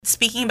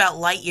Speaking about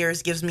light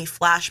years gives me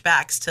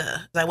flashbacks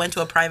to, I went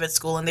to a private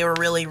school and they were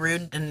really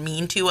rude and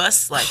mean to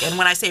us. And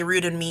when I say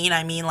rude and mean,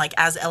 I mean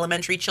as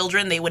elementary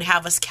children, they would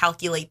have us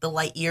calculate the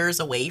light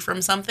years away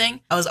from something.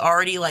 I was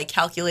already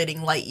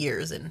calculating light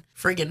years in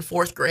friggin'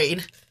 4th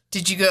grade.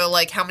 Did you go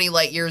how many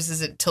light years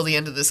is it till the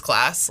end of this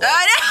class?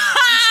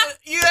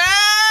 Yeah!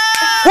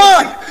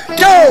 1, 2,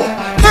 3!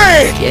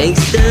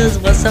 Gangsters,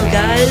 what's up,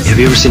 guys? Have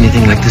you ever seen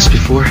anything like this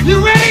before?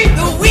 You ready?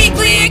 The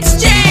Weekly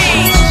Exchange!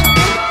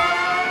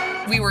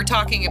 We were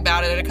talking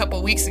about it a couple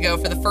weeks ago.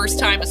 For the first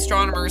time,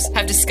 astronomers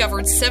have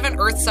discovered 7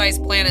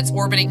 Earth-sized planets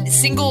orbiting a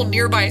single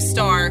nearby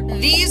star.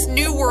 These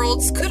new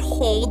worlds could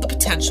hold the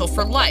potential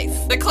for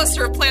life. The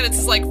cluster of planets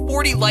is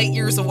 40 light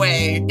years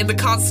away in the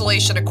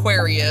constellation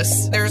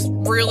Aquarius. There's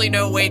really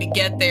no way to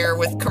get there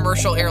with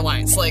commercial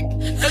airlines.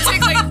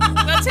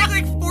 That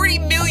takes 40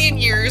 million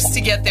years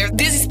to get there.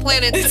 This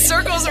planet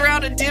circles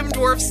around a dim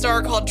dwarf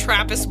star called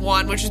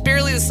TRAPPIST-1, which is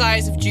barely the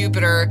size of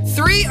Jupiter.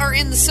 3 are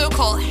in the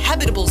so-called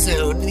habitable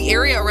zone, the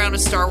area around a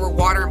star where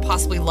water and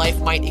possibly life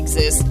might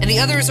exist, and the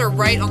others are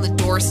right on the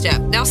doorstep.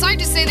 Now,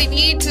 scientists say they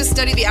need to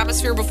study the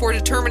atmosphere before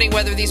determining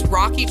whether these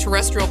rocky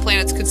terrestrial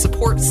planets could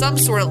support some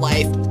sort of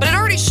life, but it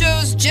already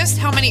shows just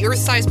how many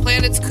Earth-sized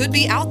planets could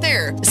be out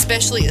there,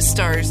 especially a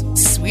star's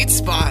sweet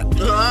spot.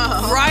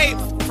 Ripe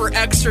for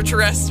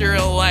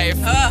extraterrestrial life.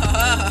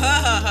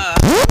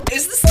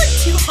 Is this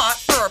too hot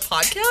for our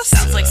podcast?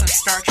 Sounds like some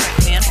Star Trek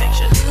fan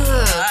fiction.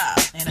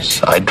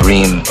 I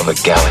dream of a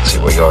galaxy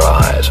where your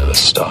eyes are the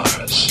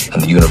stars and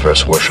the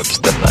universe worships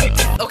the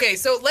night. Okay,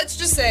 so let's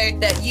just say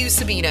that you,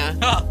 Sabina,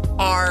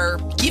 are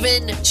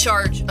given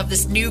charge of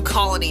this new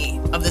colony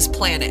of this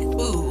planet.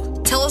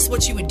 Ooh. Tell us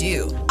what you would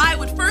do. I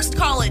would first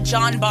call it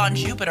John Bon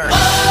Jupiter.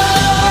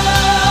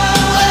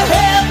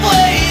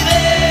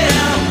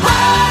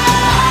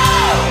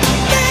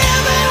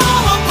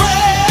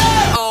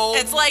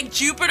 It's like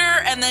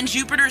Jupiter and then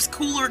Jupiter's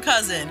cooler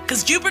cousin.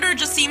 Because Jupiter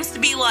just seems to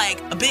be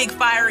a big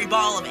fiery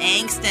ball of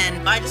angst,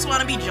 and I just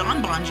want to be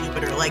John Bon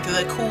Jupiter.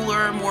 The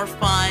cooler, more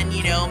fun,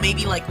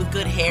 maybe with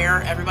good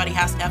hair. Everybody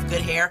has to have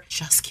good hair.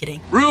 Just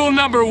kidding. Rule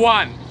number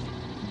 1.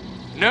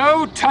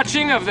 No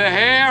touching of the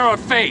hair or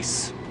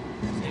face.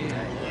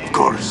 Of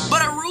course.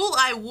 But a rule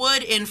I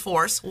would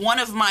enforce, one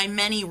of my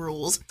many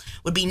rules,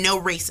 would be no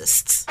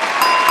racists. Yeah,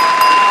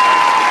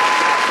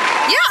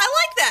 I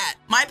like that.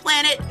 My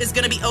planet is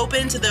going to be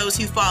open to those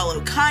who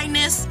follow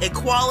kindness,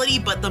 equality,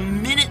 but the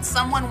minute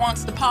someone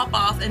wants to pop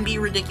off and be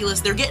ridiculous,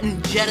 they're getting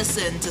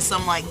jettisoned to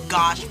some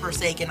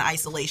gosh-forsaken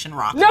isolation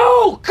rock.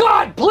 No!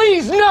 God,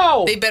 please,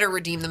 no! They better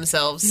redeem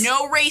themselves.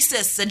 No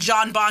racists, said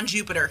John Bon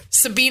Jupiter.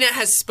 Sabina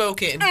has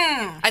spoken.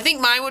 I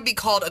think mine would be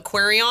called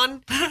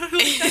Aquarion.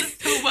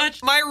 So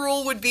much. My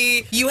rule would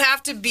be you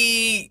have to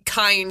be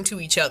kind to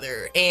each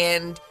other,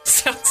 and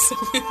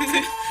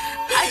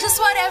I just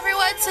want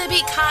everyone to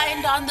be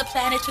kind on the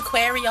planet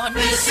Aquarion.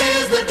 This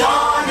is the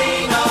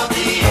dawning of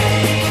the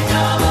age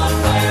of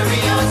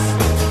Aquarius.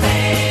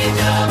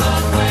 Age of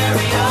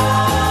Aquarius.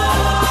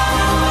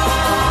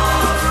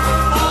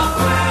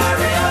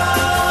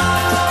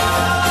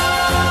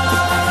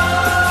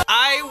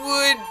 I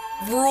would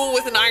rule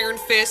with an iron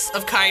fist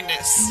of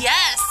kindness.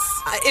 Yes.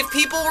 If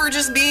people were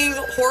just being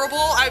horrible,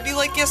 I'd be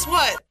like, guess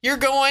what? You're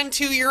going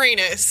to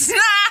Uranus.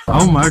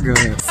 Oh my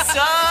God.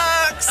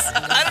 Sucks.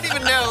 I don't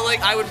even know.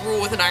 I would rule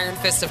with an iron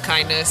fist of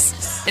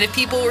kindness. And if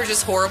people were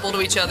just horrible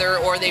to each other,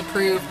 or they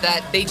proved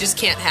that they just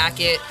can't hack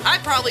it,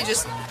 I'd probably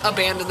just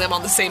abandon them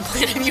on the same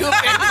planet you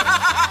abandoned them.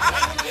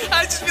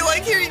 I'd just be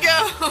like, here you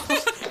go.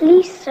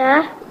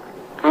 Lisa,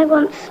 I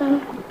want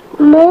some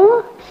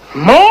more.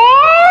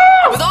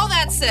 With all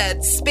that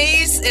said,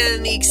 space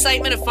and the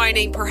excitement of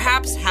finding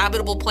perhaps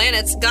habitable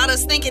planets got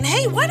us thinking,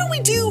 hey, why don't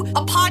we do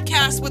a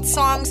podcast with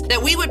songs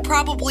that we would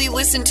probably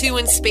listen to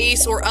in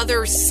space or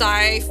other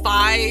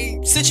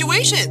sci-fi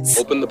situations?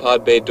 Open the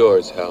pod bay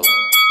doors, Hal.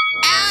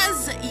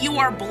 As you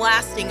are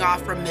blasting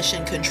off from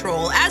mission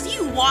control, as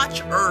you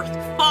watch Earth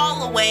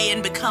fall away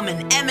and become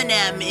an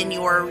M&M in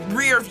your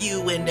rear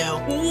view window,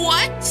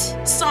 what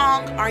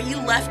song are you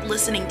left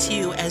listening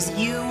to as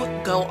you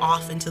go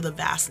off into the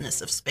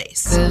vastness of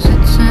space? 'Cause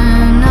it's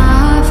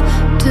enough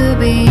to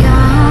be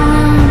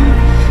young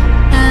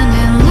and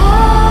in love.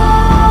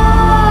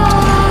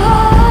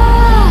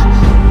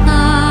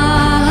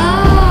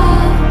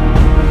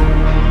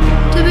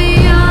 To be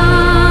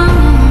young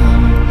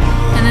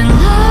and in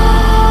love.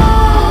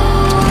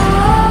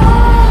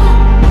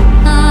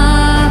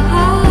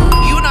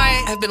 You and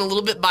I have been a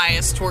little bit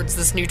biased towards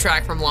this new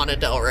track from Lana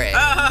Del Rey.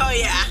 Oh,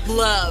 yeah.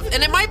 Love.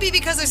 And it might be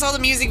because I saw the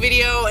music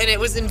video and it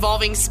was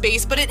involving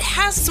space, but it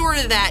has sort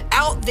of that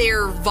out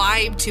there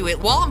vibe to it.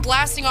 While I'm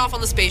blasting off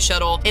on the space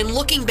shuttle and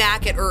looking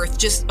back at Earth,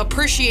 just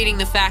appreciating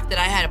the fact that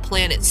I had a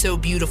planet so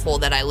beautiful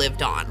that I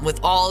lived on, with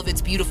all of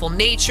its beautiful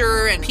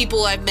nature and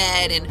people I've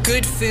met and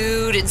good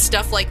food and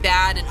stuff like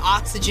that and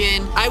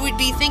oxygen, I would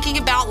be thinking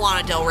about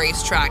Lana Del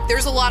Rey's track.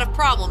 There's a lot of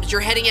problems.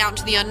 You're heading out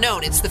into the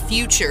unknown. It's the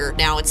future.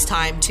 Now it's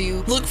time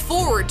to look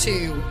forward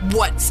to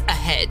what what's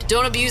ahead.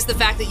 Don't abuse the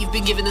fact that you've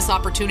been given this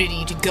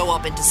opportunity to go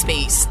up into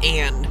space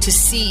and to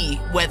see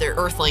whether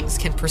Earthlings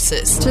can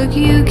persist. Took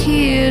you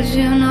kids,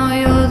 you know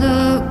you're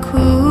the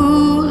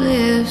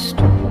coolest.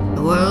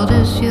 The world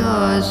is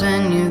yours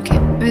and you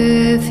can't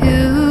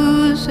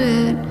refuse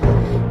it.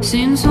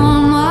 Seen so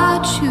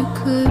much you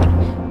could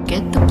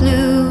get the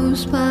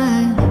blues,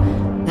 but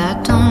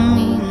that don't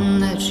mean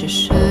that you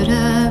should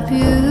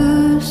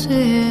abuse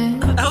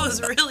it. That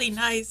was really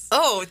nice.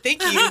 Oh,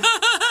 thank you.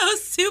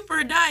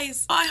 Super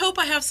nice. I hope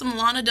I have some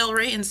Lana Del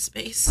Rey in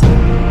space.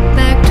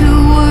 Back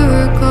to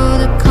work or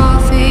the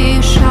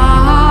coffee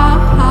shop.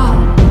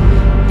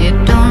 It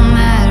don't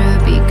matter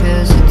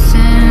because it's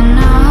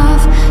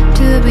enough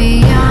to be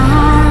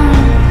young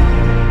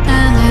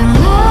and in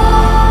love.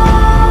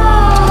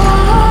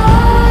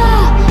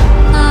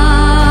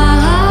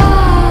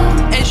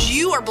 As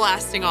you are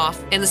blasting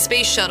off and the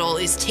space shuttle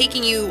is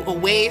taking you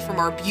away from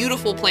our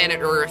beautiful planet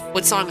Earth,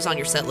 what song is on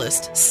your set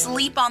list?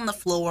 Sleep on the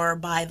Floor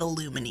by the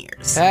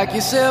Lumineers. Pack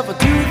yourself a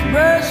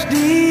toothbrush,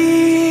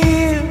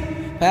 dear.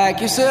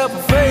 Pack yourself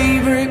a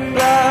favorite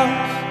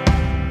blouse.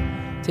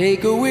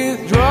 Take a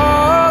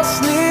withdrawal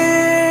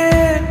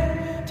slip.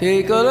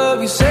 Take all of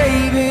your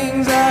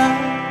savings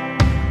out.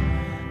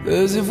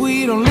 'Cause if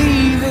we don't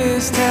leave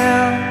this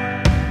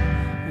town,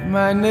 we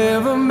might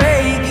never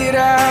make it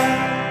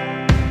out.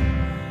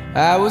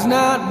 I was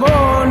not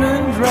born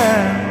to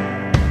drown.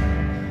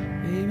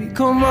 Baby,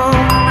 come on.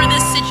 For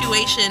this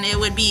situation, it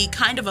would be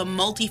kind of a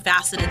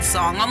multifaceted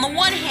song. On the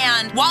one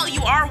hand, while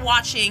you are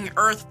watching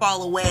Earth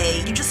fall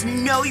away, you just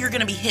know you're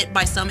going to be hit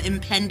by some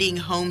impending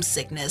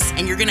homesickness,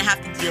 and you're going to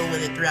have to deal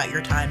with it throughout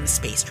your time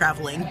space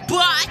traveling.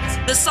 But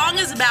the song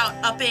is about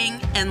upping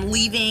and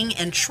leaving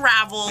and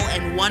travel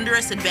and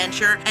wondrous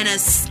adventure, and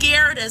as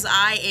scared as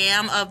I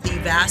am of the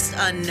vast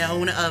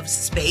unknown of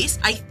space,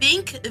 I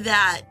think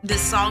that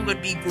this song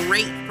would be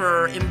great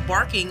for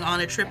embarking on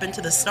a trip into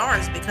the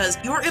stars, because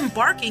you're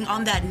embarking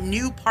on that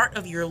new part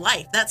of your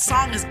life. That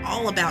song is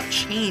all about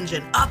change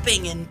and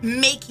upping and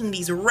making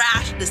these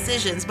rash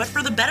decisions, but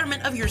for the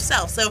betterment of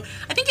yourself. So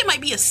I think it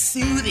might be a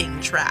soothing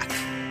track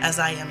as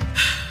I am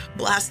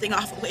blasting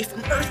off away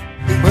from Earth.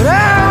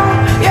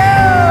 Without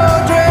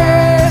your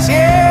dress,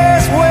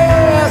 yes,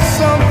 wear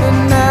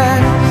something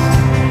nice.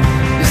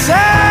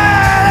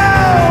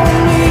 Decide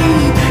on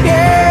me,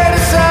 yeah,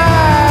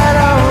 decide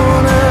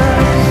on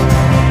us.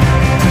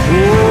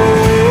 Oh,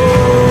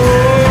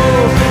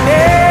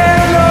 yeah,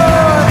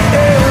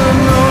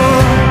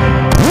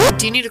 Lord.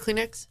 Do you need a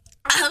Kleenex?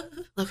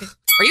 Okay.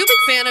 Are you a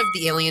big fan of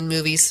the Alien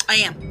movies? I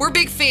am. We're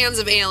big fans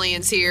of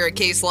aliens here at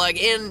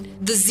KSLG and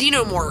the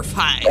Xenomorph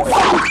Hive.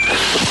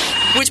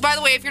 Which, by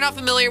the way, if you're not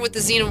familiar with the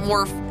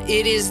Xenomorph,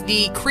 it is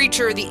the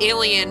creature, the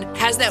alien,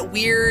 has that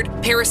weird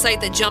parasite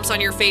that jumps on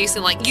your face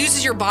and like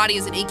uses your body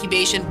as an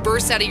incubation,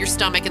 bursts out of your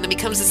stomach, and then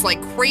becomes this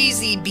like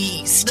crazy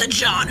beast. The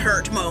John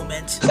Hurt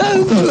moment.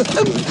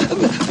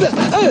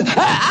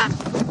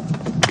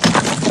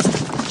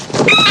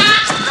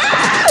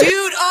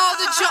 Dude,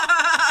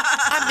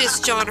 I miss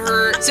John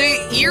Hurt. So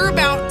you're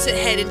about to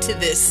head into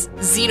this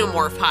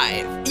Xenomorph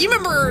Hive. You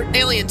remember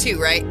Alien 2,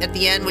 right? At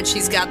the end when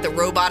she's got the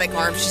robotic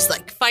arms, she's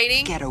like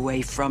fighting. Get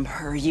away from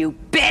her, you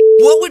bitch!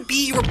 What would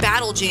be your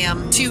battle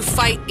jam to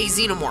fight a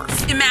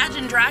Xenomorph?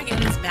 Imagine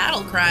Dragons'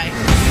 battle cry.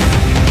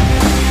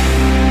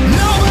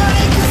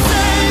 Nobody can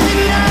save me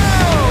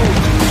now.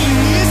 In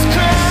this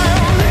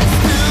crowd, let's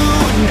do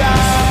or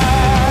die.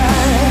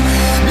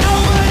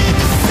 Nobody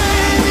can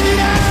save me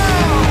now.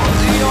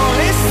 The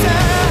only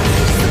sound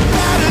is the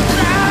battle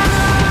cry.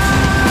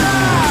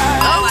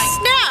 Oh,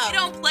 snap! We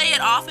don't play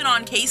it often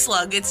on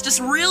KSLG. It's just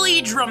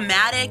really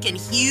dramatic and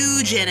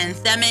huge and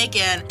anthemic,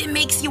 and it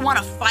makes you want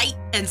to fight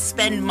and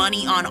spend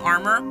money on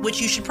armor,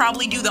 which you should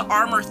probably do the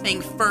armor thing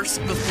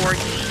first before you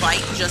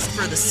fight, just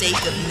for the sake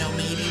of,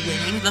 maybe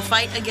winning the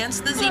fight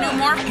against the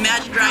Xenomorph.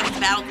 Imagine Dragon's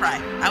battle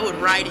cry. I would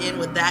ride in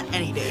with that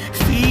any day.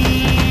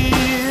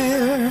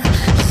 Fear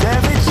is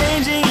ever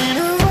changing and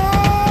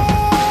evolving,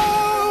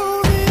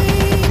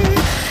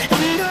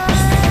 and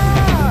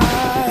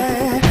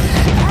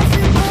I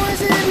feel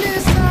poison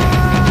inside.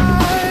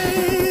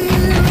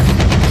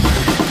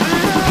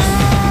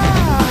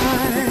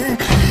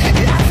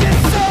 I feel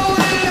so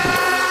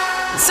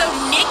alive. So,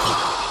 Nikki,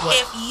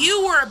 if you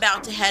were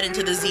about to head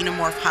into the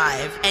Xenomorph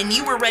Hive and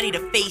you were ready to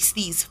face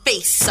these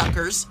face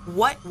suckers,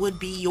 what would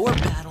be your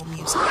battle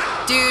music?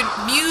 Dude,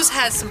 Muse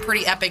has some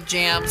pretty epic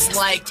jams, Yes,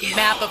 like they do.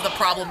 Map of the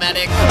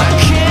Problematic.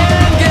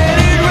 Can't get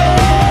it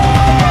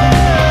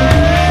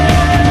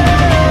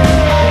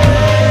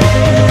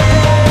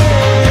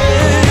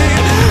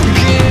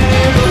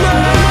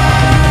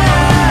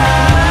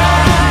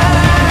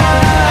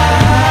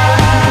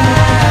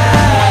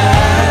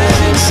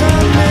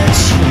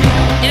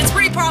And it's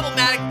pretty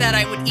problematic that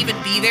I would even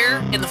be there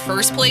in the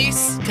first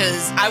place,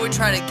 because I would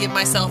try to give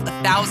myself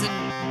 1,000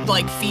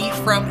 feet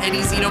from any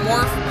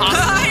Xenomorph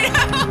possibly.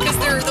 Because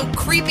they're the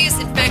creepiest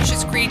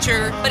infectious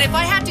creature. But if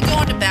I had to go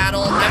into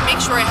battle, I'd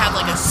make sure I have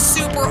a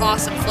super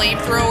awesome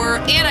flamethrower,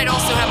 and I'd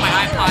also have my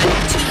iPod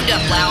tuned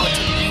up loud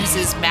to the music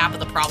James's map of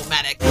the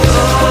problematic.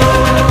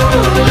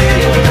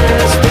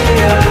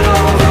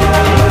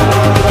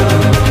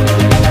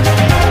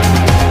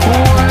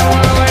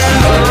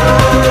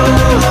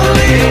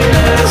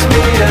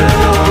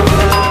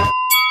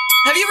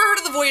 Have you ever heard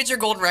of the Voyager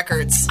Golden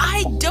Records?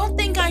 I don't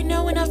think I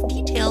know enough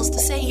details to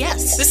say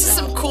yes. This is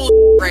some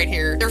cool right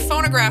here. They're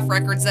phonograph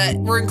records that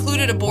were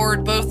included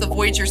aboard both the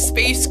Voyager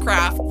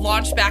spacecraft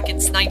launched back in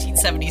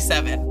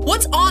 1977.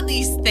 What's on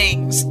these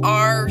things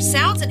are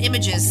sounds and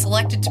images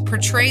selected to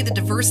portray the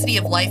diversity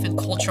of life and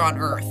culture on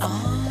Earth.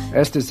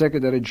 As the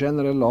Secretary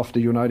General of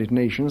the United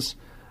Nations,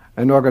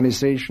 an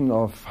organization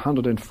of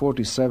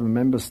 147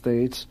 member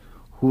states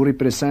who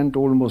represent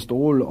almost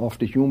all of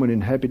the human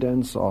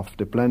inhabitants of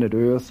the planet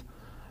Earth,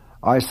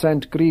 I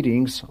send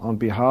greetings on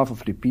behalf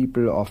of the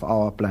people of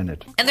our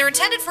planet. And they're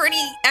intended for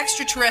any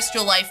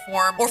extraterrestrial life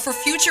form or for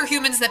future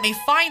humans that may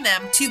find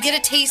them to get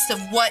a taste of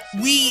what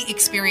we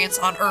experience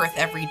on Earth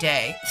every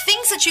day.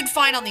 Things that you'd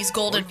find on these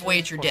Golden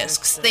Voyager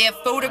discs. They have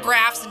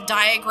photographs and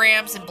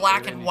diagrams in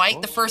black and white.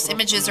 The first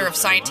images are of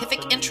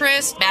scientific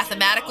interest,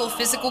 mathematical,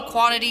 physical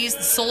quantities,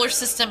 the solar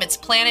system, its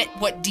planet,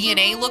 what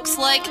DNA looks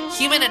like,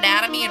 human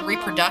anatomy and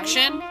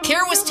reproduction.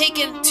 Care was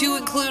taken to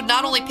include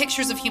not only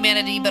pictures of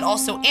humanity, but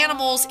also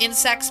animals,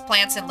 insects,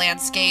 plants, and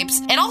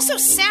landscapes, and also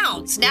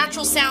sounds,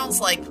 natural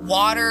sounds like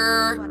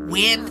water,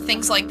 wind,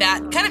 things like that.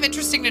 Kind of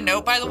interesting to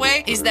note, by the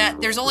way, is that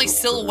there's only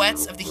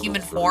silhouettes of the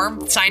human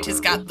form. Scientists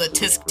got the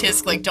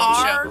tisk, like, don't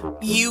show. Are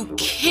you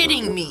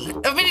kidding me?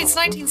 I mean, it's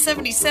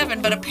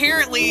 1977, but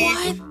apparently...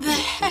 What the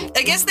heck?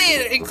 I guess they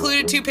had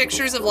included 2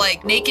 pictures of,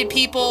 like, naked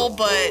people,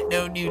 but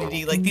no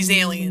nudity. Like, these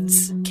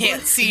aliens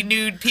can't see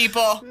nude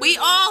people. We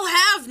all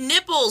have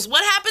nipples.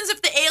 What happens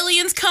if the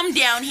aliens come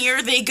down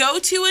here, they go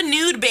to a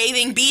nude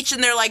bathing beach,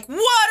 and they're like, what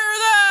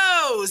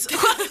are those?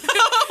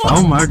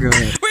 Oh my God.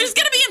 We're just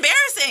gonna be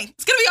embarrassing.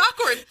 It's gonna be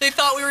awkward. They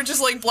thought we were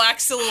just like black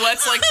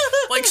silhouettes,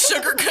 like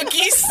sugar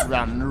cookies.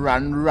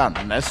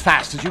 Run as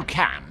fast as you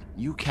can.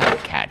 You can't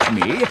catch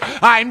me.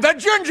 I'm the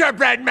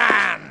gingerbread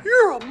man.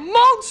 You're a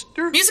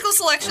monster. Musical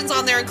selections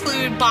on there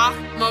include Bach,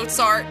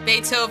 Mozart,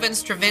 Beethoven,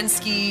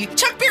 Stravinsky.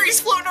 Chuck Berry's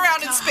floating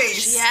around in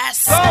space.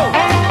 Yes.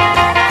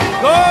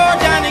 Go,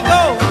 Johnny,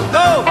 go.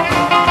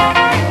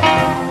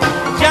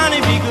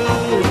 Johnny, be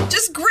good.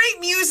 Just great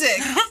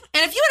music.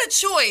 And if you had a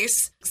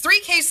choice,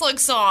 3 KSLG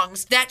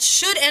songs that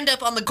should end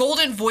up on the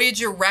Golden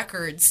Voyager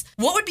records,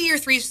 what would be your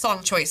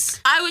 3-song choice?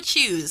 I would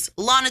choose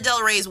Lana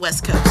Del Rey's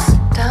West Coast.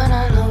 Down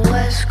on the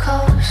West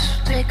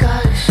Coast, they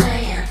got a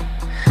saying,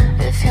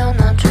 if you're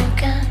not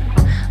drinking,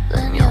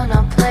 then you're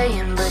not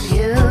playing. But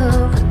you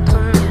got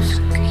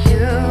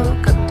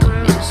the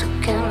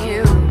music in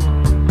you,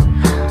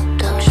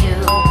 don't you?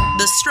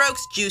 The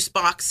Strokes Juice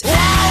Box. Why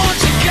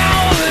won't you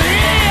come over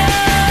here?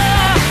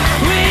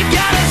 We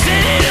got a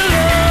city to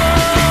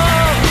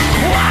love.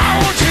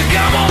 Why won't you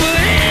come over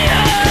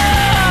here?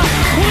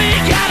 We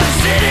got a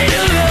city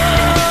to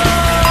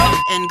love.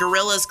 And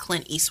Gorilla's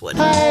Clint Eastwood. I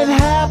ain't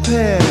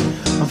happy.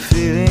 I'm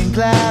feeling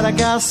glad I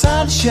got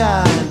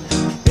sunshine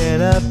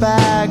in a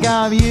bag.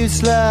 I'm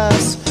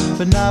useless,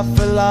 but not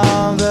for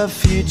long. The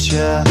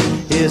future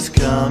is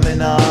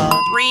coming on.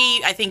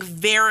 3, I think,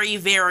 very,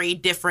 very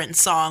different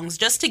songs,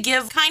 just to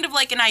give kind of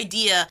like an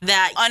idea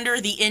that under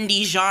the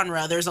indie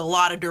genre, there's a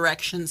lot of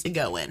directions to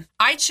go in.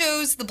 I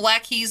chose the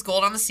Black Keys'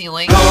 Gold on the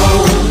Ceiling. Gold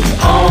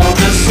on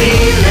the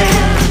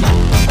ceiling.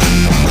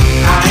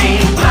 I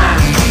ain't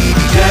blind,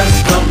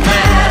 just a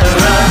matter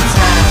of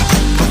time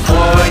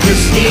before you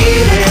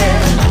steal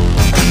it.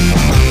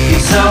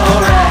 It's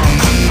alright,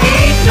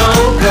 ain't no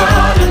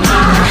God in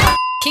mine.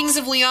 Kings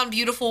of Leon,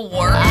 Beautiful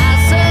War. I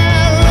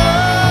said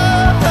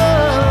love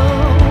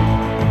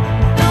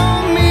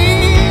don't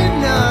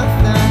mean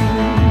nothing.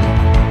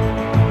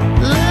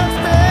 Left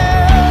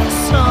there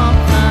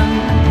something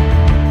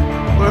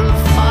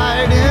worth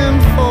fighting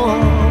for.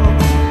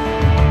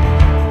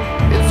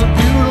 It's a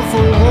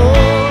beautiful war.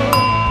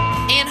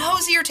 And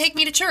Hosier, Take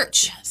Me to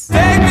Church. Yes.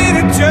 Take me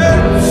to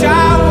church,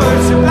 I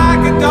worship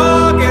like a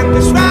dog at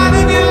the shrine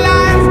of your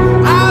life.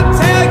 I'll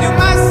tell you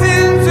my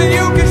sins so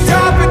you can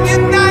sharpen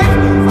your knife.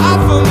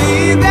 I'll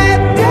believe that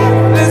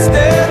death is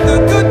dead. The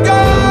good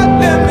God,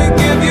 let me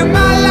give you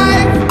my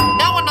life.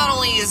 That one not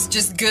only is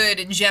just good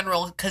in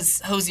general,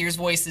 because Hosier's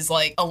voice is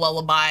like a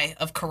lullaby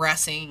of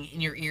caressing in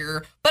your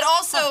ear, but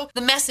also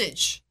the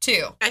message,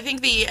 too. I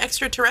think the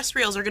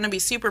extraterrestrials are going to be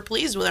super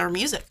pleased with our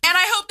music. And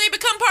I hope they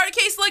become part of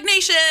KSLG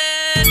Nation!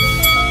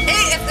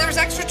 Hey, if there's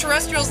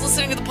extraterrestrials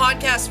listening to the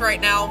podcast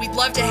right now, we'd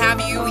love to have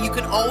you. You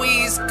can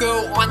always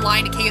go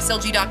online to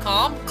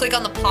KSLG.com, click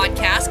on the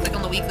podcast, click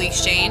on the weekly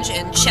exchange,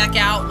 and check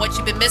out what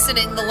you've been missing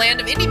in the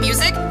land of indie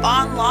music.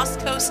 On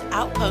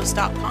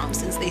LostCoastOutpost.com,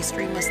 since they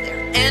stream us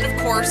there. And, of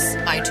course,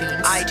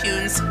 iTunes.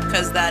 iTunes,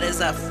 because that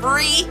is a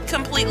free,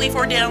 completely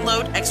for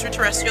download,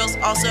 extraterrestrials.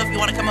 Also, if you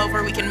want to come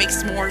over, we can make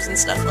s'mores and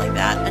stuff like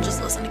that, and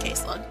just listen to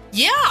KSLG.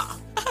 Yeah!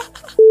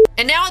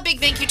 And now a big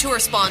thank you to our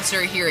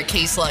sponsor here at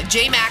KSLG,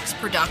 J-Max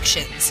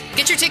Productions.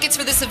 Get your tickets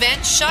for this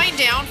event, Shine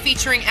Down,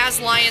 featuring As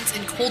Lions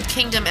and Cold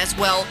Kingdom as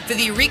well, for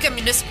the Eureka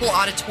Municipal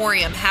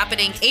Auditorium,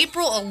 happening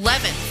April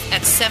 11th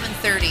at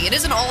 7:30. It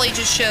is an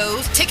all-ages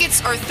show. Tickets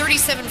are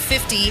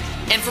 $37.50.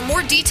 And for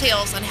more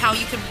details on how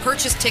you can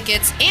purchase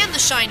tickets and the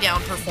Shine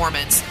Down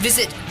performance,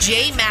 visit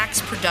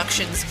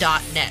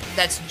jmaxproductions.net.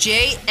 That's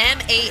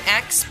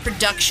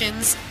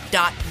jmaxproductions.net.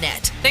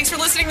 Thanks for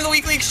listening to the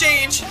Weekly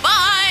Exchange.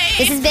 Bye!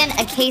 This has been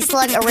a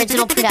KSLG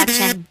original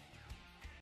production.